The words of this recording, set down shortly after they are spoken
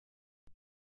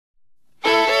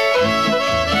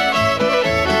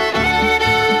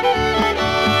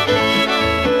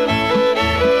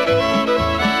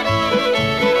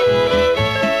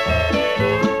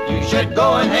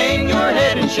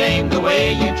shame the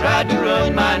way you tried to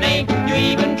ruin my name. You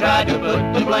even tried to put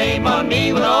the blame on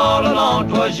me when all along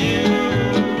 'twas you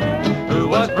who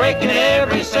was breaking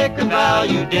every sacred vow.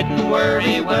 You didn't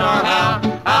worry when or how.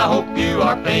 I hope you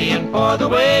are paying for the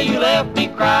way you left me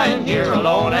crying here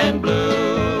alone and blue.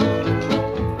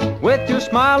 With your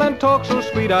smile and talk so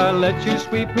sweet, I let you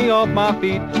sweep me off my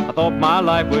feet. I thought my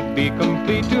life would be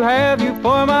complete to have you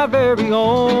for my very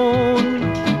own.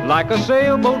 Like a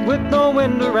sailboat with no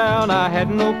wind around, I had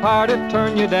no power to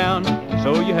turn you down. So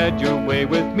you had your way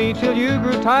with me till you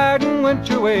grew tired and went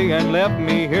your way and left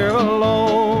me here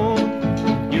alone.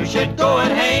 You should go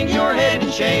and hang your head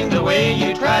in shame the way you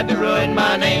tried to ruin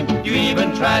my name. You even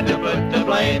tried to put the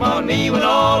blame on me when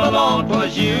all along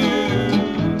 'twas you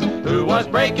who was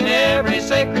breaking every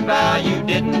sacred vow. You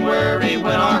didn't worry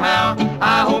when or how.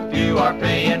 I hope you are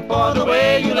paying for the way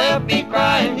you left me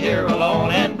crying here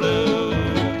alone and blue.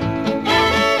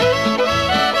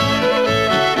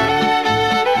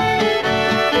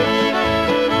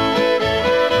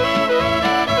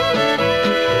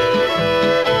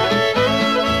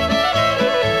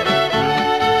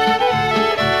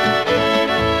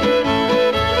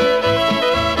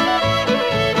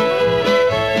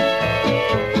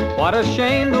 What a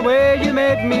shame the way you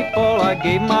made me fall. I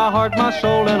gave my heart, my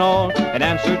soul and all in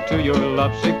answer to your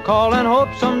lovesick call, and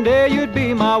hoped someday you'd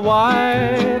be my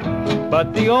wife.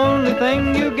 But the only thing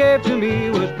you gave to me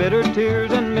was bitter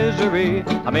tears and misery.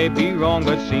 I may be wrong,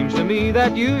 but seems to me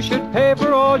that you should pay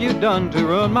for all you've done to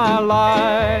ruin my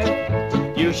life.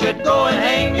 You should go and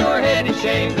hang your head in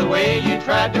shame the way you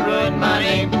tried to ruin my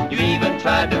name. You even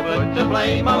tried to put the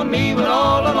blame on me when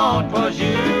all along 'twas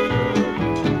you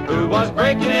who was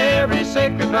breaking every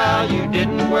sacred vow. You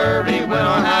didn't worry when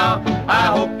or how. I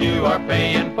hope you are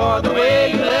paying for the way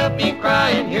you left me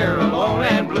crying here alone.